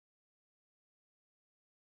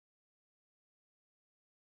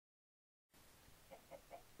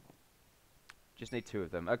Just need 2 of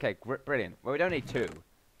them. Okay, brilliant. Well, we don't need 2,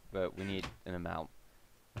 but we need an amount.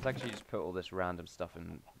 Let's actually just put all this random stuff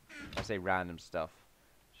in. I say random stuff.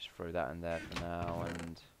 Just throw that in there for now,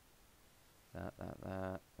 and that.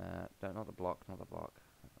 Don't, not the block, not the block.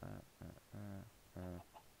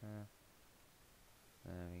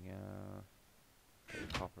 There we go.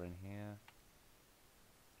 Put the copper in here.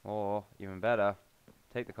 Or, even better,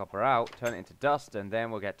 take the copper out, turn it into dust, and then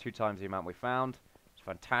we'll get 2 times the amount we found. It's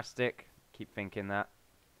fantastic. Keep thinking that.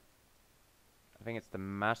 I think it's the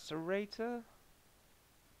macerator?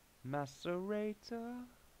 Macerator?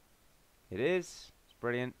 It is. It's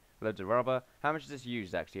brilliant. Loads of rubber. How much is this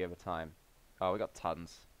used actually over time? Oh, we got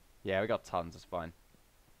tons. Yeah, we got tons. That's fine.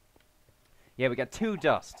 Yeah, we get 2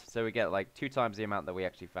 dust. So we get like 2 times the amount that we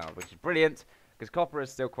actually found, which is brilliant. Because copper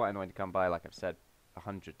is still quite annoying to come by, like I've said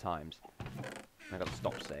 100 times. I got to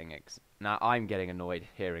stop saying it. Now I'm getting annoyed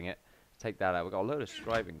hearing it. Take that out. We've got a load of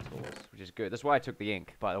scribing tools, which is good. That's why I took the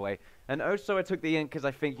ink, by the way. And also I took the ink because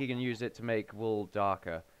I think you can use it to make wool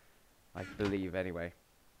darker. I believe, anyway.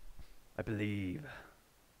 I believe.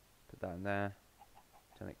 Put that in there.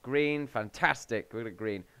 Turn it green. Fantastic. Look at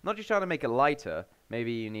green. I'm not just trying to make it lighter.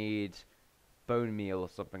 Maybe you need bone meal or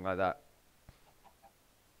something like that.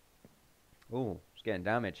 Ooh, it's getting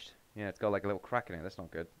damaged. Yeah, it's got like a little crack in it. That's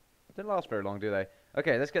not good. Didn't last very long, do they?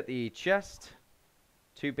 Okay, let's get the chest.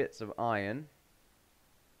 2 bits of iron.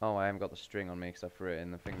 Oh, I haven't got the string on me because I threw it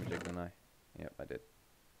in the thingamajig, didn't I? Yep, I did.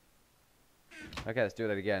 Okay, let's do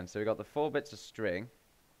that again. So we got the 4 bits of string.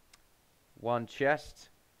 1 chest.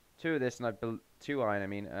 2 of this, and 2 iron, I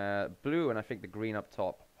mean. Blue, and I think the green up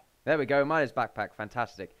top. There we go, miner's backpack.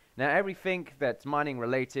 Fantastic. Now, everything that's mining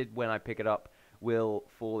related, when I pick it up, will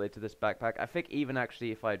fall into this backpack. I think even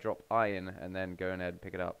actually if I drop iron and then go ahead and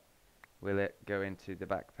pick it up, will it go into the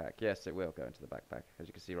backpack? Yes, it will go into the backpack, as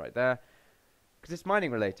you can see right there. Because it's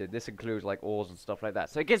mining related. This includes like ores and stuff like that.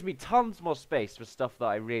 So it gives me tons more space for stuff that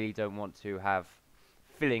I really don't want to have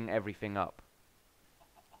filling everything up.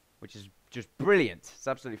 Which is just brilliant. It's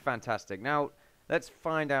absolutely fantastic. Now, let's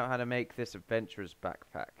find out how to make this adventurer's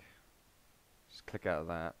backpack. Just click out of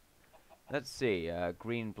that. Let's see.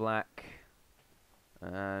 Green, black,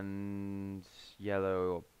 and yellow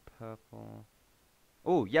or purple.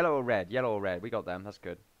 Oh, yellow or red. Yellow or red. We got them. That's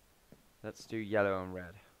good. Let's do yellow and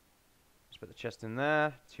red. Let's put the chest in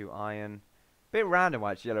there. 2 iron. Bit random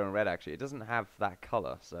why it's yellow and red, actually. It doesn't have that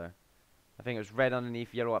color, so. I think it was red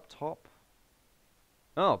underneath, yellow up top.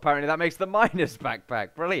 Oh, apparently that makes the miner's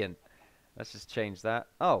backpack. Brilliant. Let's just change that.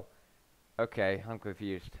 Oh. Okay, I'm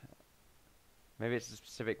confused. Maybe it's a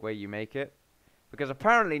specific way you make it. Because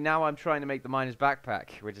apparently now I'm trying to make the miner's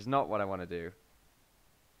backpack, which is not what I want to do.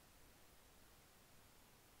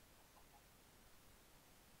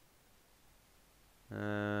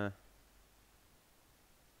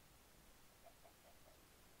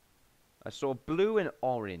 I saw blue and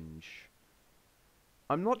orange.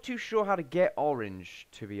 I'm not too sure how to get orange,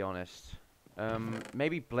 to be honest.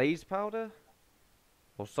 Maybe blaze powder?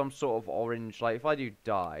 Or some sort of orange. Like, if I do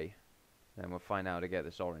dye, then we'll find out how to get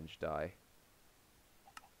this orange dye.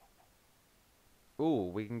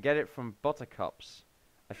 Ooh, we can get it from buttercups.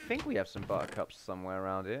 I think we have some buttercups somewhere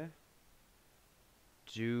around here.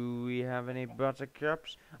 Do we have any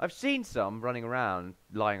buttercups? I've seen some running around,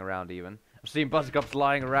 lying around even. I've seen buttercups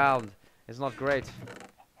lying around. It's not great.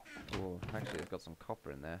 Oh, actually, it's got some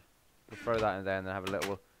copper in there. We'll throw that in there and then have a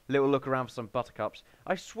little look around for some buttercups.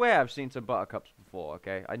 I swear I've seen some buttercups before,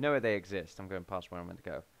 okay? I know they exist. I'm going past where I'm meant to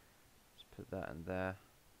go. Let's put that in there.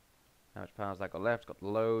 How much power has that got left? Got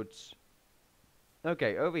loads.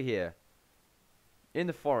 Okay, over here. In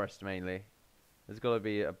the forest, mainly. There's got to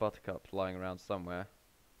be a buttercup lying around somewhere.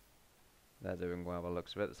 They're doing well by the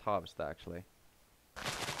looks of it. Let's harvest that, actually.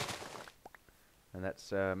 And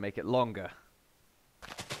let's make it longer.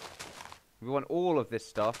 We want all of this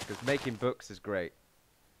stuff, because making books is great.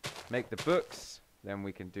 Make the books, then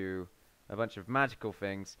we can do a bunch of magical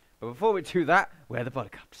things. But before we do that, where are the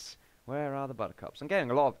buttercups? Where are the buttercups? I'm getting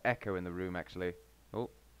a lot of echo in the room, actually. Oh.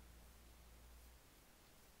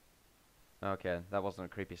 Okay, that wasn't a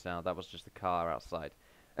creepy sound. That was just the car outside.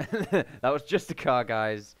 That was just the car,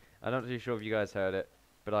 guys. I'm not too sure if you guys heard it,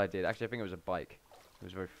 but I did. Actually, I think it was a bike. It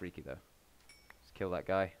was very freaky, though. Let's kill that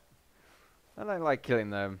guy. I don't like killing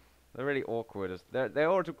them. They're really awkward. They're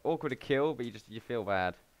awkward to kill, but you feel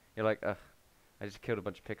bad. You're like, ugh, I just killed a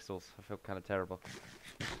bunch of pixels. I feel kind of terrible.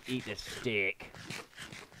 Eat this stick.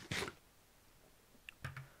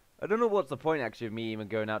 I don't know what's the point, actually, of me even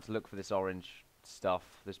going out to look for this orange stuff,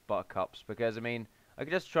 this buttercups, because, I mean, I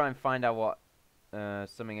could just try and find out what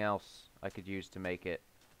something else I could use to make it.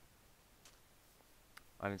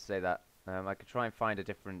 I didn't say that. I could try and find a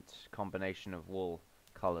different combination of wool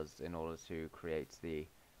colors in order to create the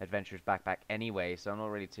adventurer's backpack anyway, so I'm not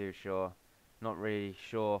really too sure. Not really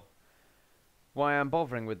sure why I'm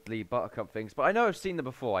bothering with the buttercup things, but I know I've seen them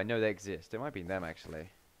before. I know they exist. It might be them, actually.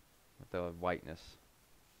 With the whiteness.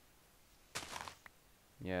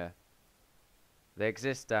 Yeah. They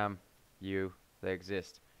exist, damn you. They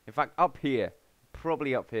exist. In fact, up here.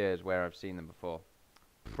 Probably up here is where I've seen them before.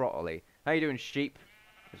 Probably. How you doing, sheep?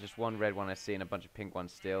 There's just one red one I see and a bunch of pink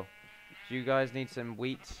ones still. Do you guys need some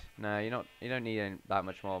wheat? No, you're not. You don't need that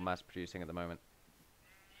much more mass producing at the moment.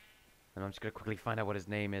 And I'm just gonna quickly find out what his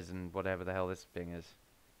name is and whatever the hell this thing is,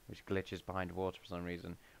 which glitches behind water for some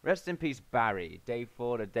reason. Rest in peace, Barry. Day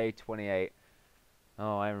 4 to day 28.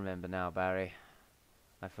 Oh, I remember now, Barry.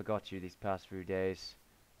 I forgot you these past few days.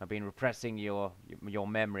 I've been repressing your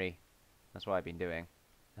memory. That's what I've been doing.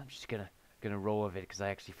 I'm just gonna roll with it because I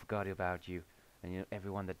actually forgot about you and, you know,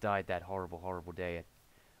 everyone that died that horrible day.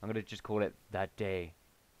 I'm gonna just call it that day,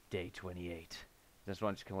 day 28. That's what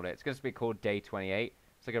I'm just calling it. It's gonna be called Day 28.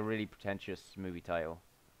 It's like a really pretentious movie title.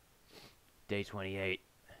 Day 28.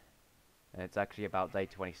 And it's actually about day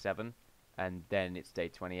 27, and then it's day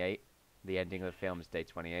 28. The ending of the film is day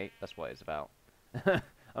 28. That's what it's about. I'm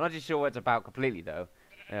not too sure what it's about completely, though.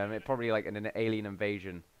 It probably like an alien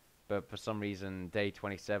invasion, but for some reason, day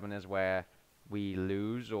 27 is where we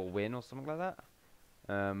lose or win or something like that.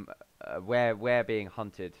 We're being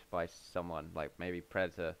hunted by someone, like maybe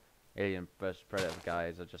Predator, Alien vs Predator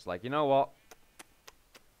guys are just like, you know what?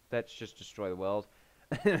 Let's just destroy the world.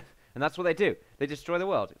 And that's what they do. They destroy the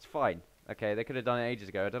world. It's fine. Okay, they could have done it ages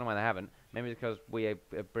ago. I don't know why they haven't. Maybe because we're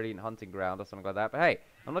a brilliant hunting ground or something like that. But hey,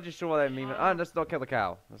 I'm not just sure what they mean. Oh, let's not kill the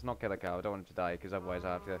cow. Let's not kill the cow. I don't want him to die, because otherwise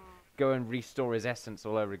I have to go and restore his essence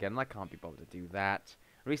all over again. And I can't be bothered to do that.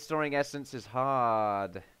 Restoring essence is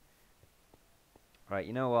hard. Right,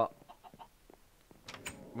 you know what?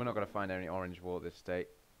 We're not going to find any orange wool at this state.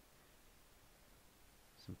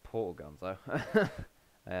 Some portal guns, though.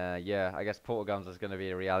 Yeah, I guess portal guns is going to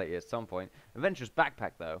be a reality at some point. Adventurous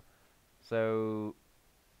backpack, though. So,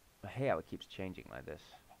 I hate how it keeps changing like this.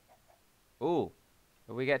 Ooh,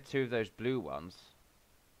 if we get 2 of those blue ones.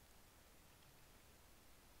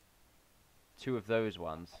 2 of those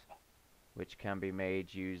ones, which can be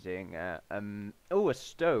made using, a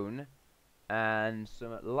stone and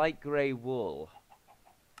some light grey wool.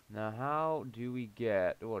 Now, how do we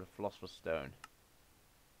get, a philosopher's stone.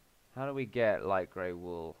 How do we get light grey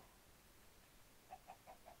wool?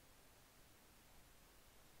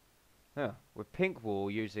 Huh. With pink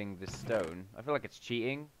wool using this stone. I feel like it's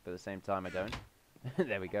cheating, but at the same time I don't.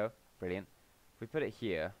 There we go. Brilliant. If we put it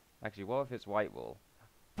here. Actually, what if it's white wool?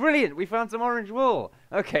 Brilliant! We found some orange wool!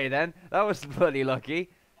 Okay then. That was bloody lucky.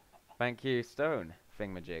 Thank you, stone.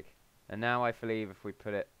 Thingamajig. And now I believe if we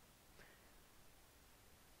put it...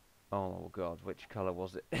 Oh god, which colour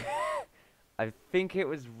was it? I think it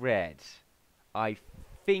was red. I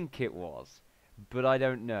think it was. But I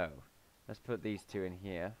don't know. Let's put these 2 in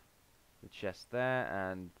here. The chest there,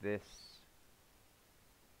 and this.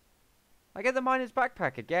 I get the miner's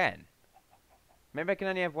backpack again. Maybe I can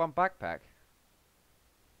only have 1 backpack.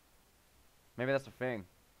 Maybe that's a thing.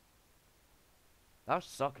 That would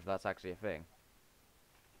suck if that's actually a thing.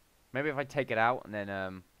 Maybe if I take it out and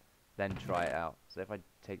then try it out. So if I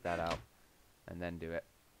take that out and then do it.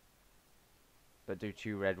 But do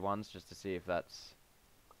 2 red ones just to see if that's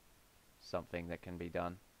something that can be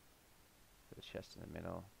done. Put the chest in the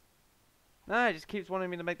middle. No, it just keeps wanting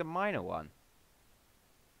me to make the miner one.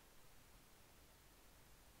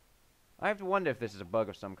 I have to wonder if this is a bug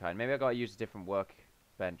of some kind. Maybe I gotta use a different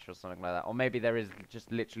workbench or something like that. Or maybe there is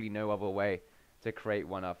just literally no other way to create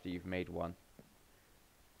one after you've made one.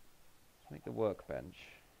 Let's make the workbench.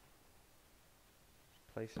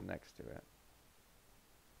 Just place it next to it.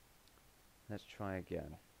 Let's try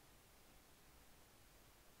again.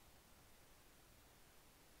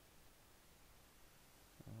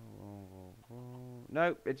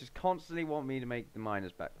 Nope, it just constantly wants me to make the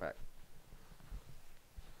miner's backpack.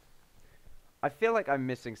 I feel like I'm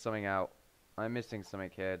missing something out. I'm missing something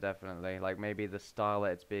here, definitely. Like maybe the style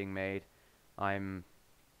that it's being made, I'm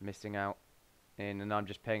missing out in, and I'm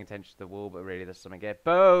just paying attention to the wool, but really there's something here.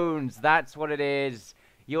 Bones! That's what it is!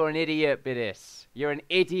 You're an idiot, Biddiss. You're an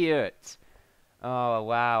idiot! Oh,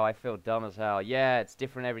 wow, I feel dumb as hell. Yeah, it's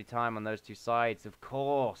different every time on those 2 sides, of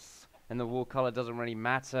course. And the wool color doesn't really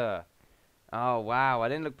matter. Oh, wow, I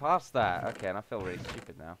didn't look past that. Okay, and I feel really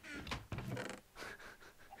stupid now.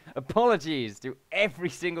 Apologies to every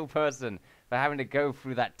single person for having to go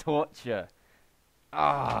through that torture.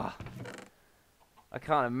 Ah, I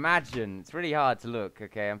can't imagine. It's really hard to look,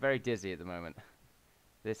 okay? I'm very dizzy at the moment.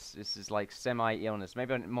 This is like semi-illness.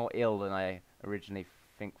 Maybe I'm more ill than I originally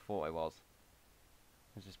thought I was.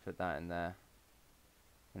 Let's just put that in there.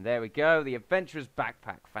 And there we go, the Adventurer's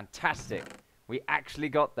Backpack. Fantastic. We actually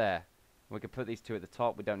got there. We can put these two at the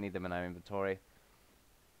top. We don't need them in our inventory.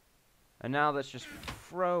 And now let's just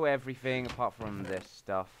throw everything apart from this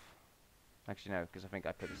stuff. Actually, no, because I think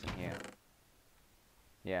I put this in here.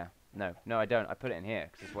 Yeah. No, I don't. I put it in here,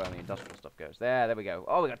 because that's where all the industrial stuff goes. There we go.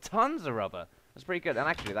 Oh, we got tons of rubber. That's pretty good. And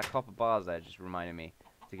actually, that copper bars there just reminded me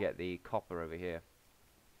to get the copper over here.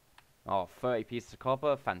 Oh, 30 pieces of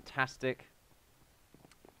copper. Fantastic.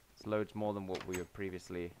 It's loads more than what we were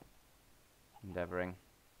previously endeavoring.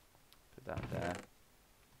 Put that there.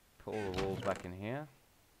 Put all the walls back in here.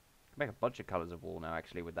 Make a bunch of colors of wall now,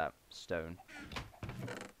 actually, with that stone.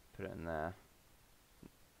 Put it in there.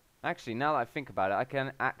 Actually, now that I think about it, I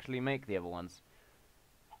can actually make the other ones.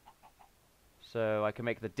 So I can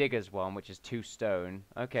make the diggers one, which is 2 stone.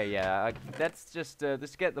 Okay, yeah, let's just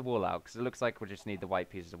let's get the wool out, because it looks like we just need the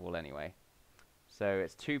white pieces of wool anyway. So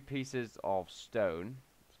it's 2 pieces of stone.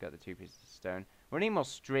 Let's get the 2 pieces of stone. We need more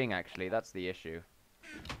string, actually. That's the issue.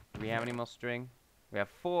 Do we have any more string? We have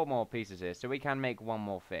 4 more pieces here, so we can make one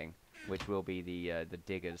more thing, which will be the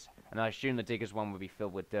diggers. And I assume the diggers one will be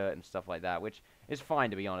filled with dirt and stuff like that, which is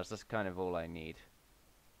fine, to be honest. That's kind of all I need.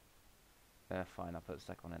 Fine, I'll put the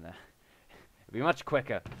second one in there. It'll be much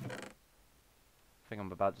quicker. I think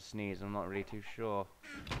I'm about to sneeze. I'm not really too sure.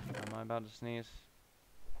 Am I about to sneeze?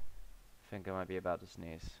 I think I might be about to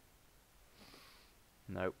sneeze.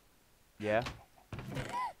 Nope. Yeah?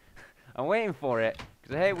 I'm waiting for it,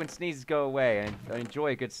 because I hate when sneezes go away, and I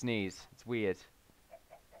enjoy a good sneeze. It's weird.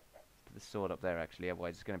 Put the sword up there, actually,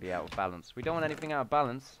 otherwise it's going to be out of balance. We don't want anything out of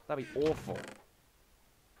balance. That'd be awful.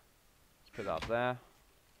 Let's put that up there.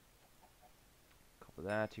 Copper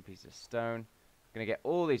there, 2 pieces of stone. Gonna get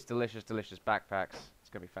all these delicious, delicious backpacks. It's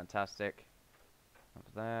gonna be fantastic. Up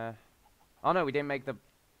there. Oh no, we didn't make the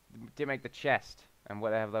chest. And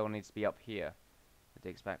whatever that one needs to be up here. The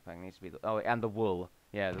Diggs backpack needs to be oh, and the wool.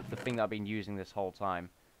 Yeah, the thing that I've been using this whole time.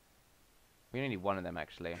 We only need 1 of them,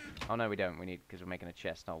 actually. Oh no, we don't. We need, because we're making a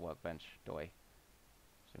chest, not a workbench. Doy.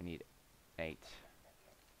 So we need 8.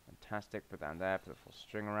 Fantastic. Put that in there. Put a full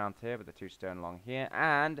string around here with the 2 stone along here.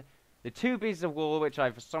 And the 2 pieces of wool, which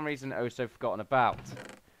I've for some reason also forgotten about.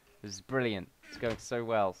 This is brilliant. It's going so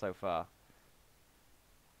well so far.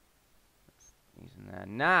 These in there.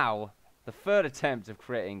 Now, the 3rd attempt of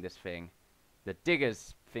creating this thing. The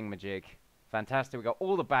diggers thingamajig. Fantastic. We've got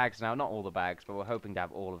all the bags now. Not all the bags, but we're hoping to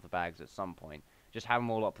have all of the bags at some point. Just have them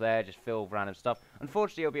all up there, just fill with random stuff.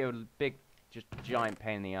 Unfortunately, it'll be a big, just giant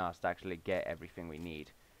pain in the ass to actually get everything we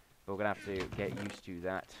need. But we're going to have to get used to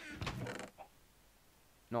that.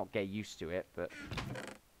 Not get used to it, but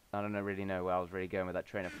I don't really know where I was really going with that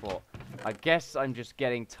train of thought. I guess I'm just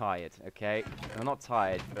getting tired, okay? I'm not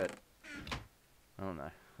tired, but I don't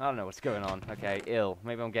know. I don't know what's going on. Okay, ill.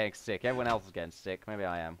 Maybe I'm getting sick. Everyone else is getting sick. Maybe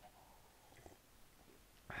I am.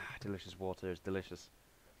 Delicious water is delicious.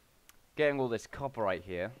 Getting all this copper right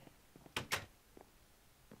here.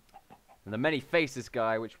 And the many faces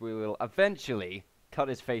guy, which we will eventually cut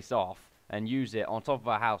his face off and use it on top of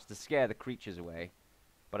our house to scare the creatures away.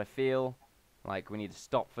 But I feel like we need to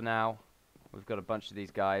stop for now. We've got a bunch of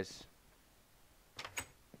these guys.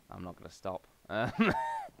 I'm not going to stop.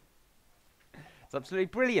 It's absolutely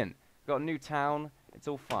brilliant. We've got a new town. It's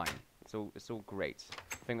all fine. It's all great.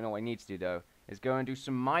 I think what I need to do though is go and do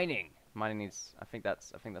some mining. Mining needs. I think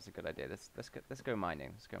that's a good idea. Let's go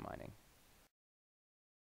mining. Let's go mining.